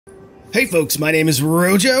Hey folks, my name is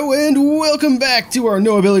Rojo, and welcome back to our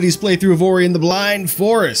No Abilities playthrough of Ori and the Blind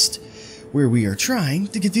Forest, where we are trying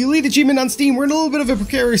to get the Elite Achievement on Steam. We're in a little bit of a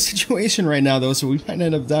precarious situation right now, though, so we might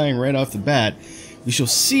end up dying right off the bat. We shall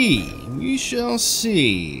see. We shall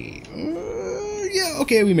see. Yeah,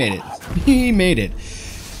 okay, we made it. We made it.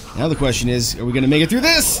 Now the question is, are we going to make it through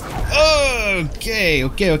this? Okay.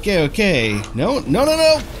 No.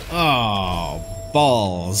 Oh,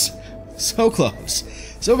 balls. So close.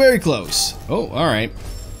 So very close. Oh, alright.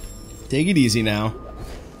 Take it easy now.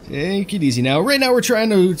 Take it easy now. Right now we're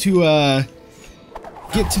trying to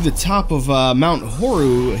get to the top of Mount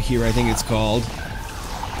Horu here, I think it's called.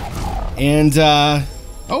 And,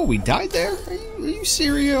 oh, we died there? Are you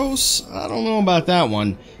serious? I don't know about that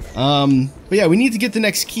one. But yeah, we need to get the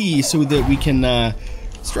next key so that we can,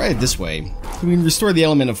 let's try it this way. We can restore the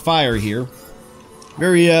element of fire here.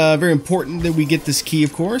 Very important that we get this key,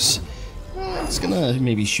 of course. I'm just gonna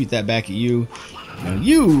maybe shoot that back at you. Now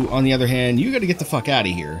you, on the other hand, you gotta get the fuck out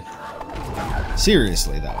of here.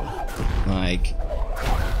 Seriously, though. Like,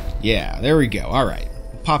 yeah, there we go. Alright.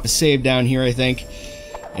 Pop a save down here, I think.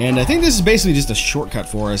 And I think this is basically just a shortcut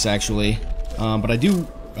for us, actually. But I do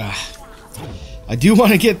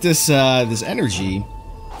want to get this, this energy.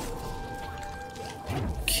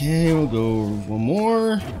 Okay, we'll go one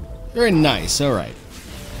more. Very nice, alright.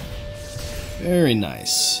 Very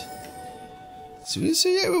nice. So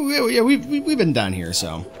yeah, we've been down here,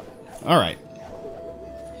 so. Alright.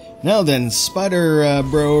 Now then, Spider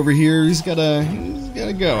Bro over here, he's gotta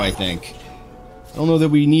go, I think. I don't know that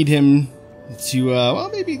we need him to, well,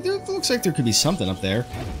 maybe, there looks like there could be something up there.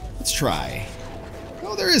 Let's try.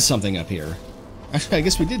 Oh, there is something up here. Actually, I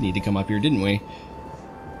guess we did need to come up here, didn't we?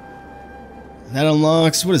 That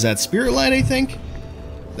unlocks, what is that, Spirit Light, I think?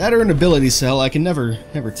 That or an ability cell, I can never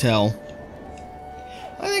tell.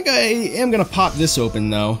 I think I am gonna pop this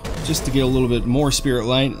open, though, just to get a little bit more Spirit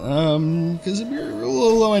Light, because if you're a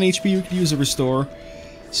little low on HP, you could use a restore.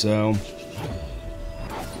 So,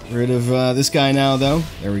 get rid of this guy now, though.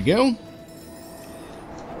 There we go.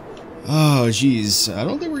 Oh, jeez. I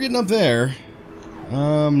don't think we're getting up there.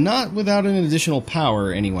 Not without an additional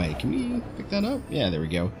power, anyway. Can we pick that up? Yeah, there we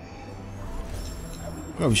go.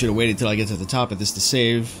 Probably should have waited till I get to the top of this to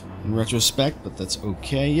save, in retrospect, but that's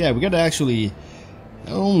okay. Yeah, we gotta actually...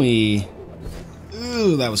 Not only...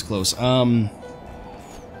 Ooh, that was close. Not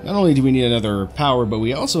only do we need another power, but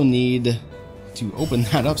we also need to open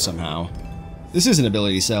that up somehow. This is an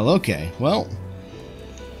ability cell. Okay, well...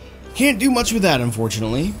 Can't do much with that,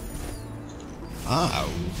 unfortunately. Ah,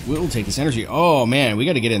 we'll take this energy. Oh, man, we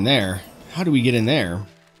gotta get in there. How do we get in there?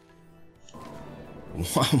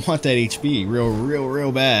 I want that HP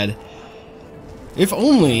real bad. If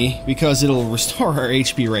only because it'll restore our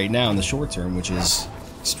HP right now in the short term, which is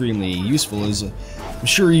extremely useful, as I'm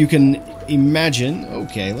sure you can imagine.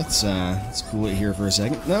 Okay, let's cool it here for a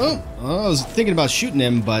second. No, I was thinking about shooting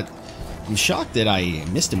him, but I'm shocked that I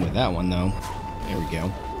missed him with that one, though. There we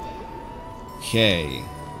go. Okay.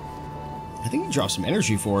 I think he dropped some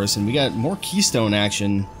energy for us, and we got more keystone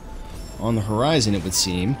action on the horizon, it would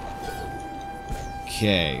seem.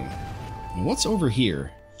 Okay. And what's over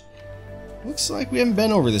here? Looks like we haven't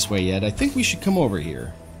been over this way yet. I think we should come over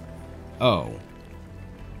here. Oh.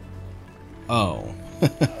 Oh.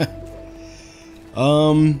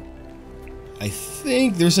 I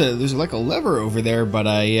think there's like a lever over there, but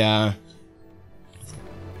I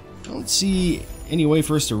don't see any way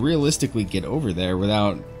for us to realistically get over there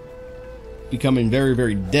without becoming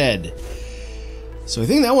very dead. So I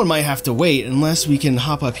think that one might have to wait unless we can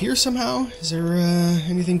hop up here somehow. Is there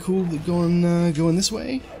anything cool going this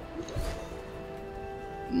way?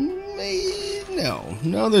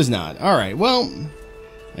 No, there's not. Alright, well,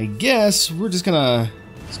 I guess we're just gonna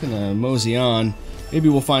mosey on. Maybe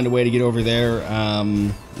we'll find a way to get over there,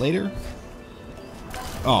 later.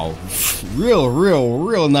 Oh,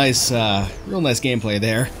 real nice gameplay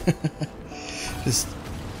there. Just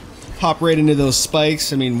pop right into those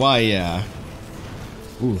spikes. I mean, why,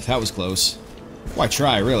 ooh, that was close. Why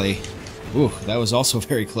try, really? Ooh, that was also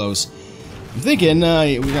very close. I'm thinking,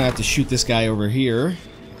 we're gonna have to shoot this guy over here.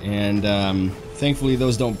 And, thankfully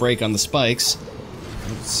those don't break on the spikes.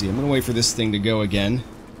 Let's see, I'm gonna wait for this thing to go again.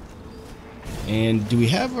 And do we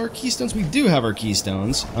have our keystones? We do have our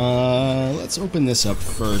keystones. Let's open this up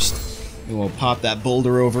first. And we'll pop that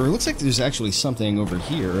boulder over. Looks like there's actually something over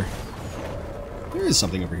here. There is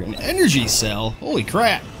something over here. An energy cell. Holy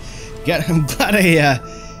crap. I'm glad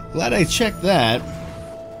I checked that.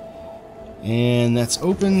 And that's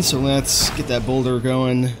open, so let's get that boulder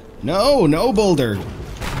going. No boulder.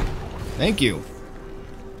 Thank you.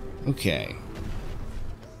 Okay.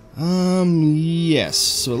 Yes.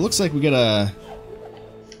 So it looks like we gotta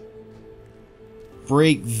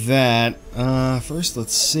break that. First,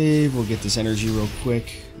 let's save. We'll get this energy real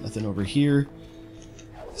quick. Nothing over here.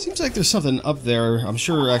 Seems like there's something up there. I'm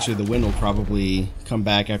sure actually the wind will probably come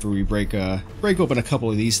back after we break open a couple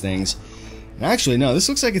of these things. Actually, no, this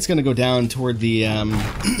looks like it's gonna go down toward the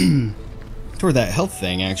toward that health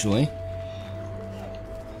thing, actually.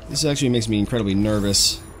 This actually makes me incredibly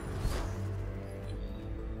nervous.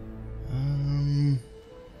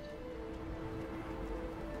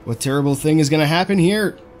 What terrible thing is gonna happen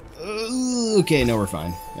here? Okay, no, we're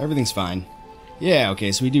fine. Everything's fine. Yeah,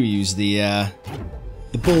 okay, so we do use the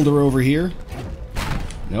boulder over here.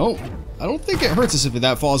 No, I don't think it hurts us if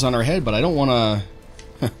that falls on our head, but I don't wanna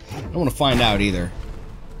I don't wanna find out either.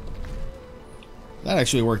 That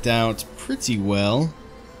actually worked out pretty well.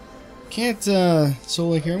 Can't soul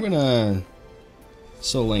link here. I'm gonna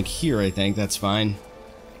soul link here, I think. That's fine.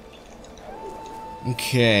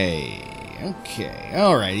 Okay. Okay.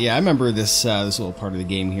 Alright, yeah, I remember this this little part of the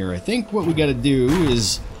game here. I think what we gotta do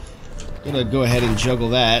is gotta go ahead and juggle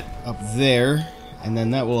that up there, and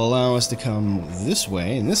then that will allow us to come this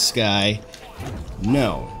way. And this guy,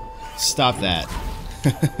 no. Stop that.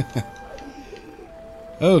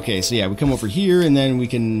 Okay, so yeah, we come over here, and then we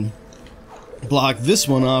can block this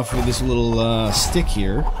one off with this little stick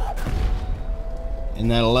here. And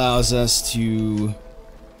that allows us to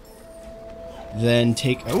then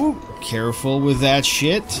take... Oh, careful with that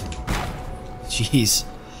shit. Jeez.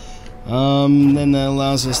 Then that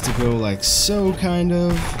allows us to go like so, kind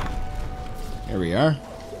of. There we are.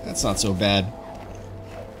 That's not so bad.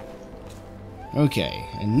 Okay,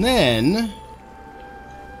 and then...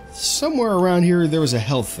 somewhere around here there was a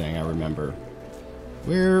health thing, I remember.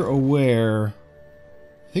 Where, oh where?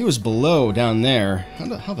 I think it was below, down there.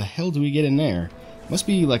 How the hell do we get in there? Must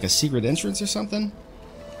be like a secret entrance or something?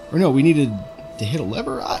 Or no, we needed to hit a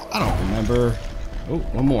lever? I don't remember. Oh,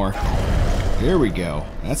 one more. There we go.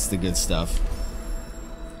 That's the good stuff.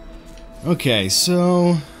 Okay,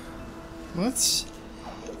 so... let's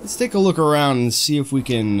take a look around and see if we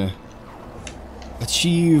can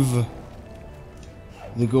achieve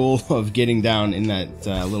the goal of getting down in that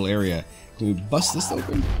little area. Can we bust this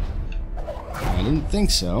open? I didn't think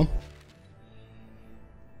so.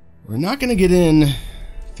 We're not going to get in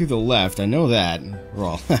through the left, I know that. We're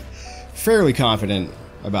all fairly confident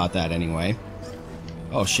about that anyway.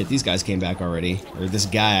 Oh shit, these guys came back already. Or this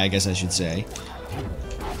guy, I guess I should say.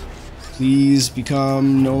 Please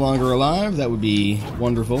become no longer alive. That would be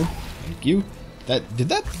wonderful. Thank you.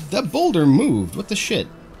 That boulder moved. What the shit?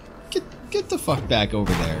 Get the fuck back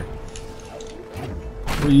over there.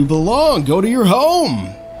 Where you belong. Go to your home.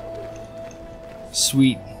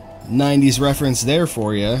 Sweet 90s reference there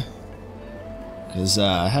for you. Because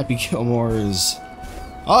Happy Gilmore is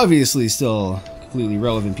obviously still a completely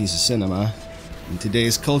relevant piece of cinema in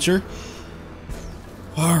today's culture.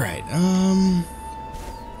 Alright, I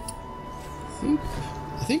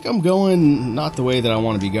think I'm going not the way that I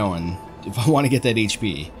want to be going if I want to get that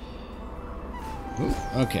HP. Ooh,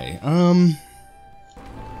 okay,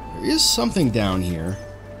 there is something down here.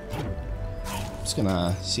 I'm just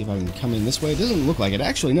gonna see if I can come in this way. It doesn't look like it.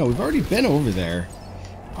 Actually, no, we've already been over there.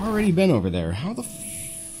 How the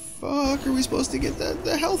fuck are we supposed to get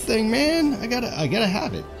the health thing, man? I gotta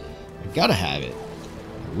have it. I gotta have it.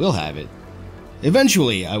 I will have it.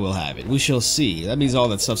 Eventually, I will have it. We shall see. That means all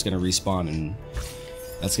that stuff's gonna respawn, and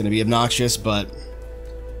that's gonna be obnoxious, but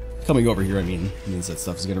coming over here, I mean, means that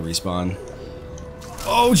stuff is gonna respawn.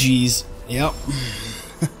 Oh, jeez. Yep.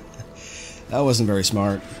 That wasn't very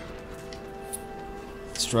smart.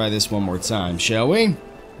 Let's try this one more time, shall we?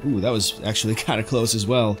 Ooh, that was actually kind of close as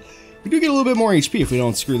well. We do get a little bit more HP if we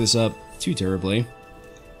don't screw this up too terribly.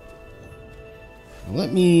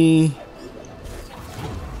 Let me...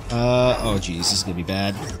 oh jeez, this is gonna be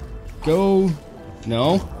bad. Go...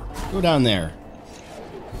 no? Go down there.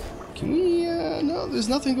 Can we, no, there's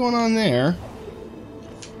nothing going on there.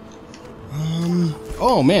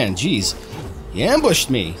 Oh man, jeez. You ambushed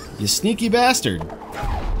me, you sneaky bastard.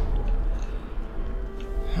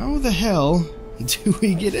 How the hell do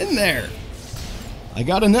we get in there? I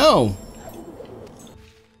gotta know.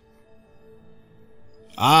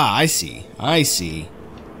 Ah, I see. I see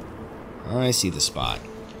the spot.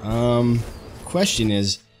 Question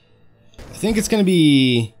is, I think it's gonna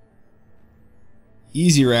be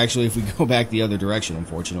easier actually if we go back the other direction,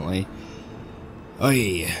 unfortunately. Oh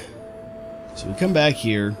yeah. So we come back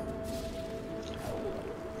here.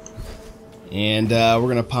 And we're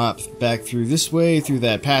gonna pop back through this way, through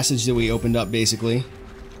that passage that we opened up, basically.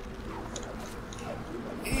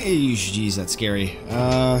 Hey, jeez, that's scary.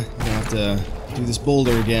 I'm gonna have to do this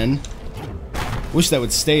boulder again. Wish that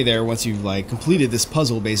would stay there once you've, like, completed this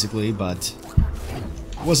puzzle, basically, but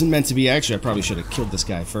it wasn't meant to be. Actually, I probably should have killed this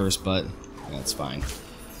guy first, but that's fine.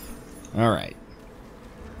 Alright.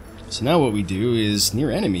 So now what we do is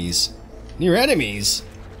near enemies. Near enemies?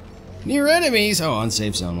 Near enemies! Oh,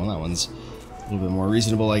 unsafe zone. Well, that one's a little bit more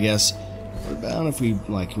reasonable, I guess. What about if we,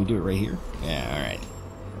 like, can we do it right here? Yeah, alright.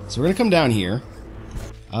 So we're gonna come down here.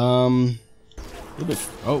 A little bit...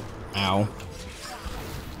 Oh, ow.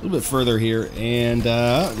 A little bit further here, and,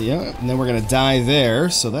 yeah, and then we're gonna die there,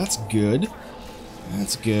 so that's good.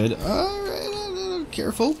 That's good. Alright,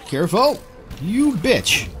 careful, careful! You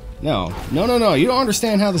bitch! No, no, no, no, you don't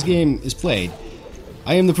understand how this game is played.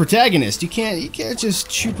 I am the protagonist. You can't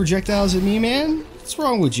just shoot projectiles at me, man. What's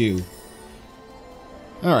wrong with you?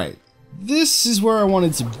 Alright, this is where I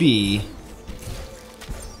wanted to be.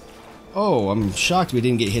 Oh, I'm shocked we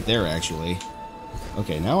didn't get hit there, actually.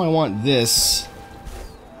 Okay, now I want this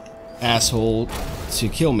asshole to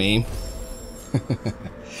kill me.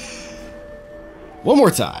 One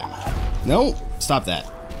more time. No, stop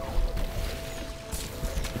that.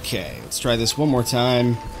 Okay, let's try this one more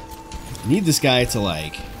time. I need this guy to,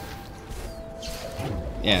 like...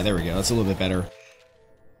 Yeah, there we go. That's a little bit better.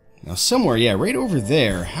 Now somewhere, yeah, right over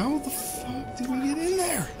there. How the fuck did we get in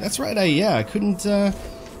there? That's right, I couldn't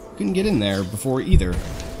get in there before either.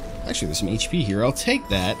 Actually, there's some HP here. I'll take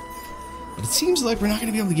that. But it seems like we're not going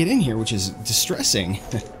to be able to get in here, which is distressing,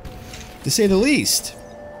 to say the least.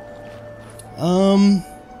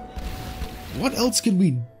 What else could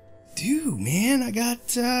we do, man? I got,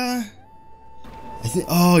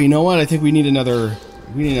 oh, you know what? I think we need another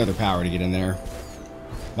power to get in there.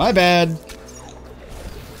 My bad.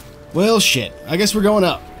 Well, shit. I guess we're going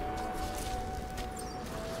up.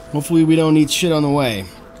 Hopefully we don't need shit on the way.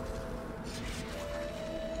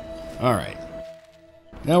 Alright.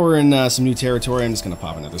 Now we're in some new territory. I'm just going to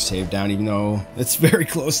pop another save down, even though it's very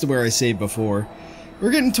close to where I saved before.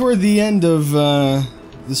 We're getting toward the end of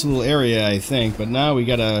this little area, I think, but now we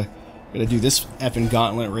gotta do this effing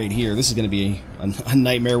gauntlet right here. This is going to be a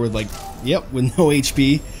nightmare with, like, yep, with no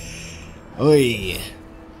HP. Oy.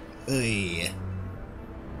 Oy.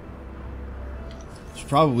 Should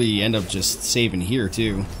probably end up just saving here,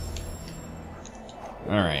 too.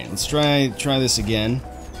 Alright, let's try this again.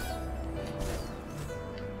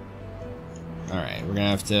 Alright, we're gonna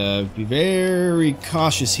have to be very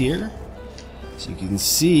cautious here. So you can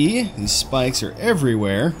see, these spikes are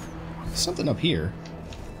everywhere. Something up here.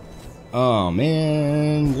 Oh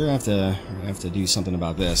man, we're gonna have to do something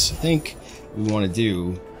about this. I think what we want to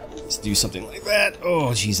do is do something like that.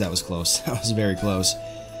 Oh jeez, that was close. That was very close.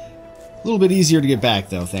 A little bit easier to get back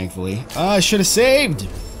though, thankfully. I should have saved!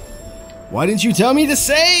 Why didn't you tell me to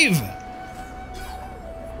save?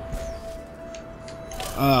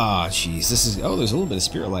 Ah, jeez, this is... Oh, there's a little bit of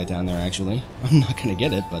spirit light down there, actually. I'm not gonna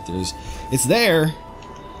get it, but it's there.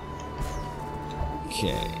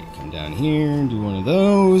 Okay, come down here and do one of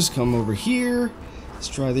those. Come over here. Let's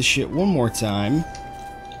try this shit one more time.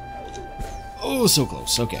 Oh, so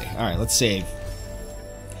close. Okay, alright, let's save.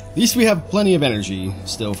 At least we have plenty of energy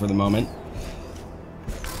still for the moment.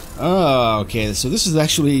 Oh, okay, so this is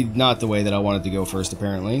actually not the way that I wanted to go first,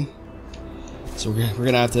 apparently. So we're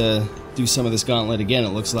gonna have to do some of this gauntlet again, it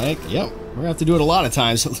looks like. Yep, we're gonna have to do it a lot of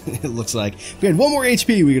times, it looks like. If we had one more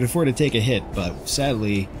HP, we could afford to take a hit, but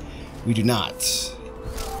sadly, we do not.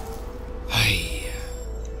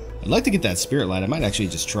 I'd like to get that spirit light. I might actually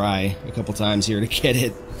just try a couple times here to get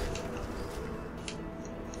it.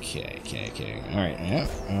 Okay. Alright, yeah.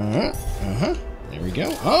 There we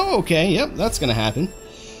go. Oh, okay, yep, that's gonna happen.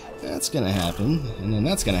 That's gonna happen, and then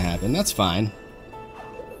that's gonna happen. That's fine.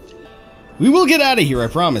 We will get out of here, I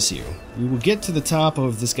promise you. We will get to the top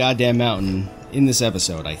of this goddamn mountain in this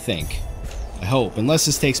episode, I think. I hope, unless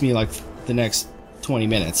this takes me like the next 20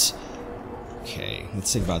 minutes. Okay,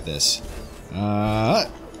 let's think about this.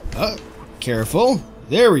 Careful.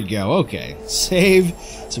 There we go, okay. Save,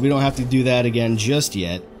 so we don't have to do that again just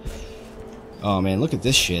yet. Oh man, look at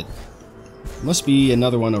this shit. Must be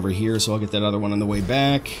another one over here, so I'll get that other one on the way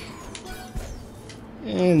back.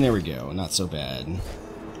 And there we go, not so bad.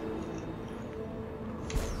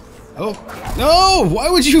 Oh, no! Why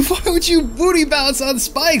would you booty bounce on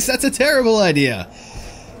spikes? That's a terrible idea.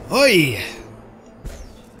 Oi!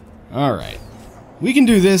 Alright. We can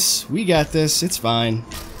do this. We got this. It's fine.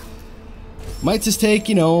 Might just take,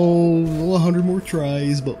 you know, 100 more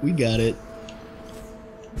tries, but we got it.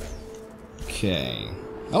 Okay.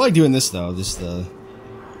 I like doing this, though. Just the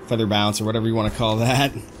feather bounce, or whatever you want to call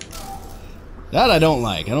that. That I don't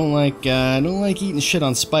like. I don't like eating shit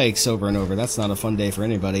on spikes over and over. That's not a fun day for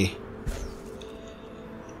anybody.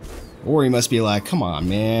 Or he must be like, come on,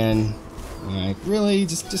 man. Like, really?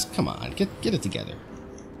 Just come on. Get it together.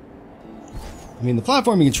 I mean, the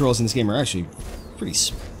platforming controls in this game are actually pretty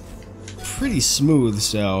smooth,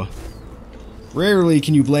 so rarely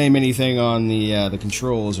can you blame anything on the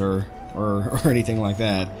controls or anything like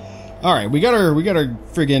that. All right, we got our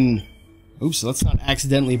friggin'. Oops, let's not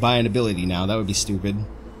accidentally buy an ability now. That would be stupid.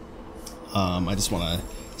 I just want to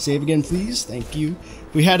save again, please. Thank you.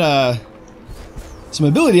 If we had some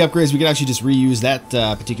ability upgrades, we could actually just reuse that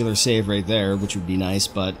particular save right there, which would be nice,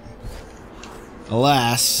 but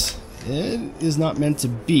alas, it is not meant to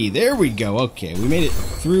be. There we go. Okay, we made it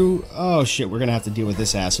through. Oh shit, we're gonna have to deal with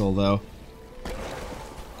this asshole though.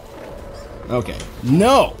 Okay.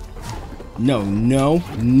 No! No, no,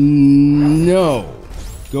 no!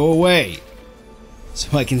 Go away!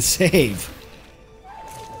 So I can save.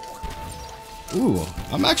 Ooh,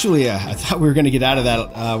 I'm actually, I thought we were gonna get out of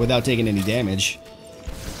that without taking any damage.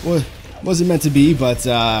 Well, wasn't meant to be, but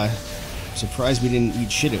I'm surprised we didn't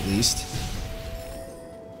eat shit at least.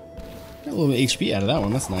 Got a little bit of HP out of that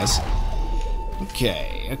one, that's nice. Okay.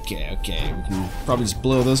 We can probably just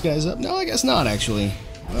blow those guys up. No, I guess not, actually.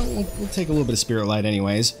 Well, we'll take a little bit of Spirit Light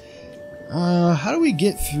anyways. How do we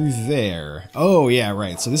get through there? Oh, yeah,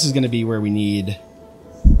 right. So this is going to be where we need...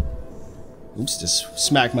 Oops, just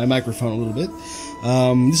smacked my microphone a little bit.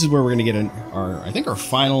 This is where we're going to get I think our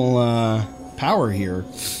final power here.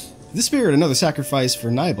 This spirit, another sacrifice for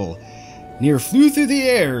Nibel. Near flew through the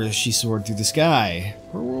air as she soared through the sky.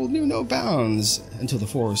 Her world knew no bounds until the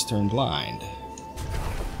forest turned blind.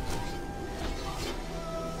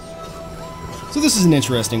 So this is an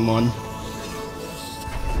interesting one.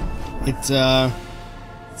 It's a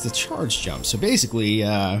charge jump. So basically,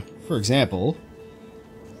 for example,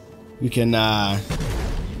 we can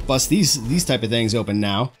bust these type of things open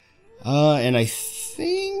now, and I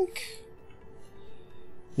think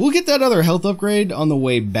we'll get that other health upgrade on the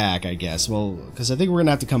way back, I guess. Well, because I think we're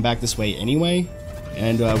gonna have to come back this way anyway,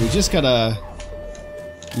 and we just gotta,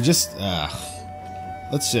 let's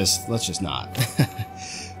just not.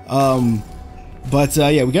 But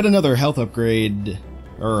yeah, we got another health upgrade,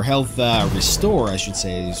 or health restore, I should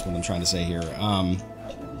say, is what I'm trying to say here.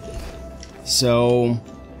 So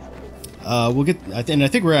we'll get, and I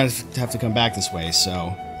think we're gonna have to come back this way. So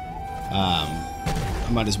I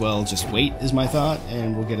might as well just wait, is my thought,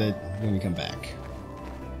 and we'll get it when we come back.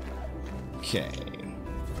 Okay.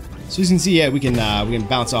 So as you can see, yeah, we can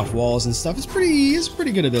bounce off walls and stuff. It's a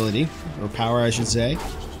pretty good ability, or power, I should say.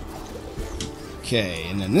 Okay,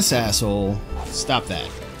 and then this asshole, stop that.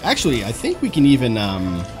 Actually, I think we can even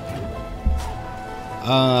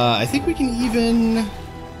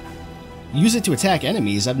use it to attack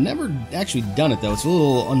enemies. I've never actually done it though. It's a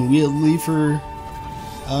little unwieldy for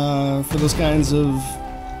those kinds of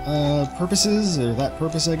purposes, or that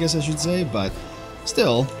purpose, I guess I should say. But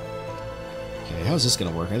still, okay. How's this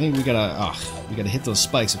gonna work? I think we gotta hit those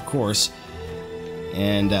spikes, of course,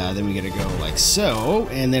 and then we gotta go like so,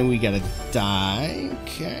 and then we gotta die.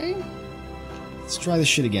 Okay, let's try this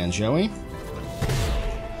shit again, shall we?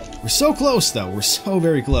 We're so close, though. We're so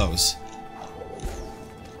very close.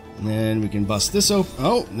 And then we can bust this open.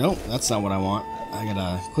 Oh, no, that's not what I want. I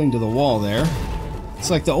gotta cling to the wall there. It's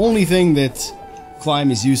like the only thing that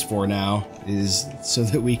climb is used for now is so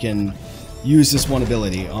that we can use this one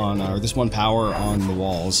ability on, or this one power on the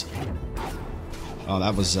walls. Oh,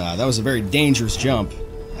 that was a very dangerous jump,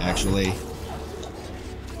 actually.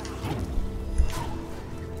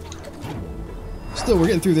 Still, we're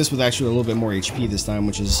getting through this with actually a little bit more HP this time,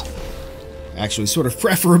 which is actually sort of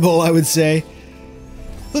preferable, I would say.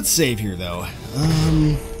 Let's save here, though.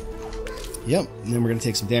 Yep, and then we're going to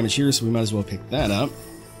take some damage here, so we might as well pick that up.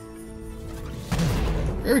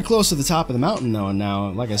 Very close to the top of the mountain, though, and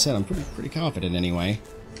now, like I said, I'm pretty confident anyway.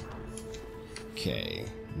 Okay,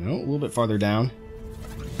 no, a little bit farther down.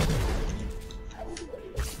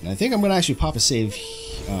 And I think I'm going to actually pop a save.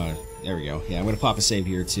 There we go. Yeah, I'm going to pop a save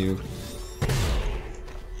here, too.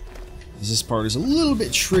 This part is a little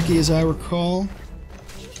bit tricky, as I recall.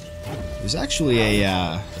 There's actually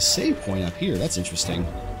a save point up here. That's interesting.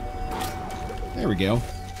 There we go.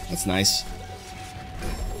 That's nice.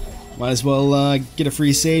 Might as well get a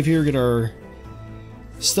free save here, get our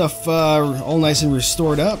stuff all nice and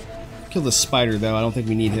restored up. Kill the spider, though. I don't think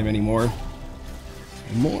we need him anymore.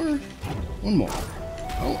 One more? One more.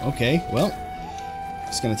 Oh, okay. Well,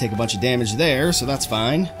 just gonna take a bunch of damage there, so that's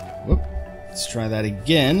fine. Whoop. Let's try that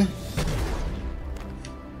again.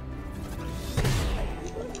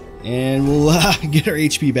 And we'll get our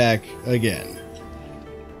HP back again.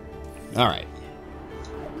 Alright.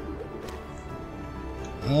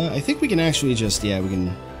 I think we can actually just, yeah, we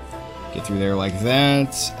can Get through there like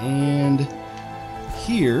that, and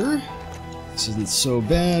here, this isn't so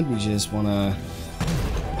bad. We just want to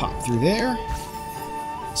pop through there.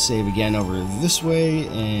 Save again over this way,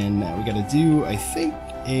 and now we got to do, I think,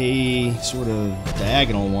 a sort of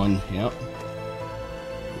diagonal one. Yep.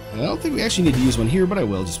 I don't think we actually need to use one here, but I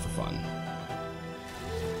will just for fun.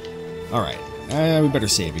 Alright, we better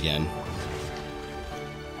save again.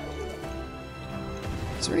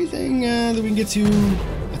 Is there anything that we can get to?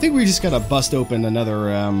 I think we just gotta bust open another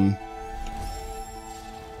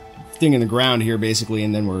thing in the ground here, basically,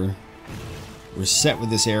 and then we're set with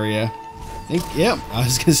this area. I think, yep, I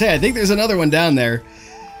was gonna say, I think there's another one down there.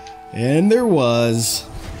 And there was.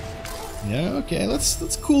 Yeah, okay,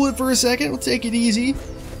 let's cool it for a second. We'll take it easy.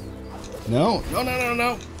 No.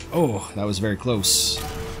 Oh, that was very close.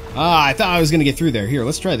 Ah, I thought I was gonna get through there. Here,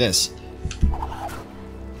 let's try this.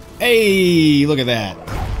 Hey, look at that.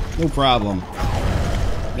 No problem.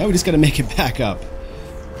 Now we just gotta make it back up.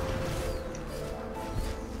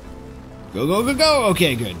 Go, go, go, go!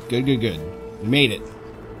 Okay, good. Good. We made it.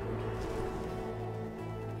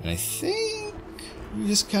 And I think we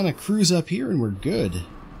just kind of cruise up here and we're good.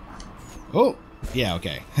 Oh, yeah,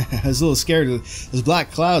 okay. I was a little scared. Those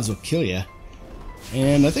black clouds will kill you.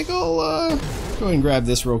 And I think I'll go ahead and grab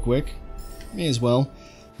this real quick. May as well.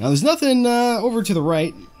 Now, there's nothing over to the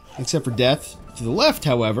right, except for death. To the left,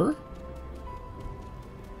 however...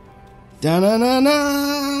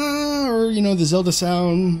 Da-na-na-na! Or, you know, the Zelda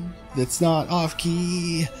sound that's not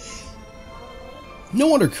off-key. No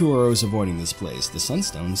wonder Kuro is avoiding this place. The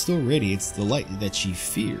Sunstone still radiates the light that she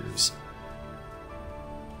fears.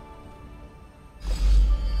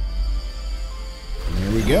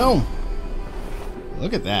 There we go.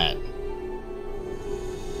 Look at that.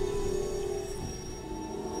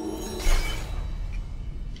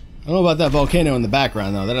 I don't know about that volcano in the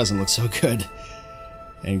background, though. That doesn't look so good.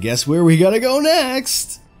 And guess where we gotta go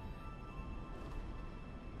next?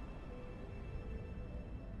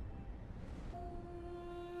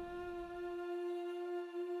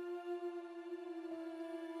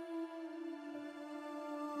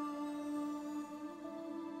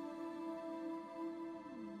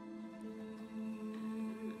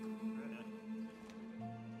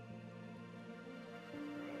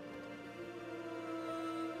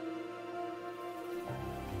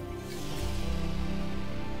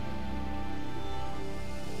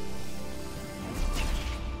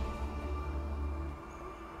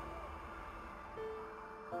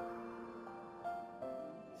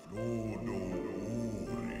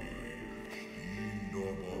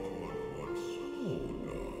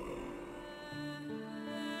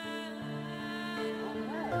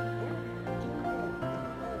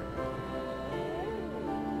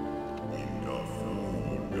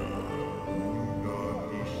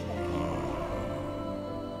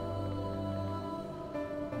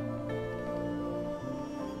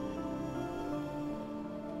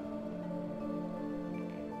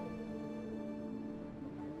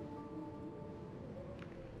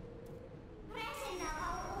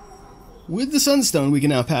 With the Sunstone, we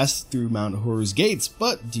can now pass through Mount Horu's gates,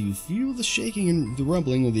 but do you feel the shaking and the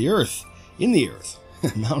rumbling of the earth? In the earth.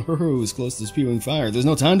 Mount Horu is close to spewing fire. There's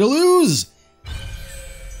no time to lose!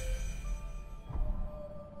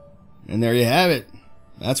 And there you have it.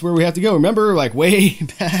 That's where we have to go. Remember, like, way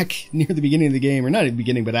back near the beginning of the game, or not at the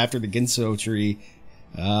beginning, but after the Ginso tree,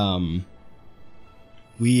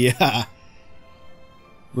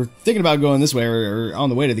 we're thinking about going this way, or on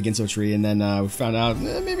the way to the Ginso tree, and then we found out,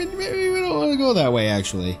 maybe we don't want to go that way,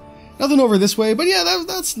 actually. Nothing over this way, but yeah,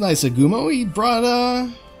 that's nice of Gumo. He brought,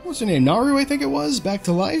 what's her name, Naru, I think it was, back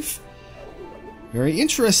to life. Very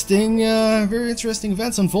interesting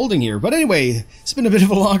events unfolding here. But anyway, it's been a bit of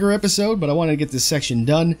a longer episode, but I wanted to get this section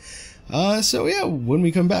done. So yeah, when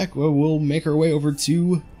we come back, we'll make our way over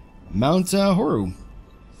to Mount Horu.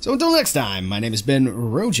 So until next time, my name has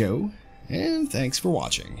been Rojo, and thanks for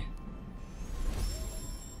watching.